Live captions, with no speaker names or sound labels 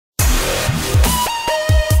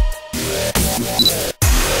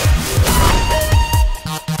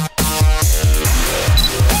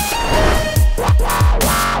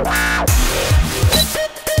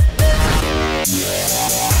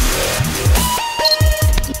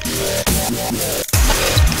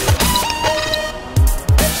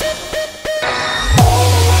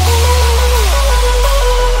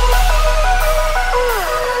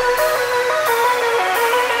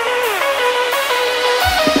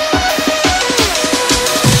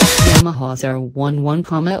Yamaha's R1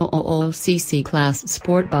 1,000cc class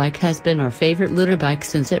sport bike has been our favorite litter bike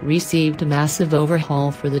since it received a massive overhaul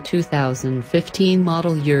for the 2015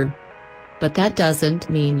 model year. But that doesn't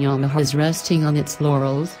mean Yamaha is resting on its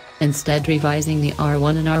laurels, instead revising the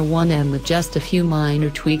R1 and R1M with just a few minor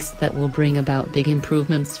tweaks that will bring about big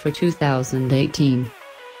improvements for 2018.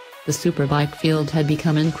 The superbike field had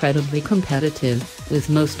become incredibly competitive, with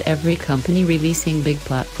most every company releasing big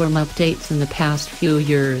platform updates in the past few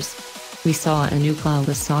years. We saw a new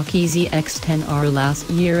Kawasaki ZX-10R last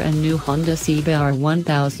year and new Honda CBR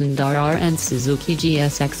R1000RR and Suzuki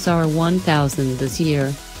GSX R1000 this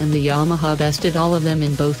year, and the Yamaha bested all of them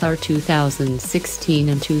in both our 2016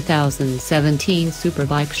 and 2017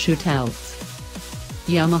 superbike shootouts.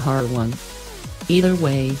 Yamaha R1. Either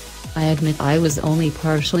way, I admit I was only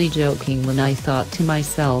partially joking when I thought to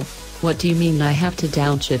myself, what do you mean I have to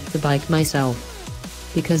downshift the bike myself?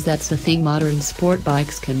 Because that's the thing modern sport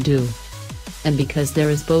bikes can do. And because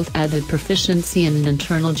there is both added proficiency and an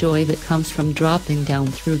internal joy that comes from dropping down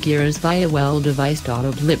through gears via well-devised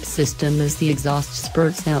auto-blip system as the exhaust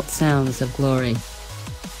spurts out sounds of glory.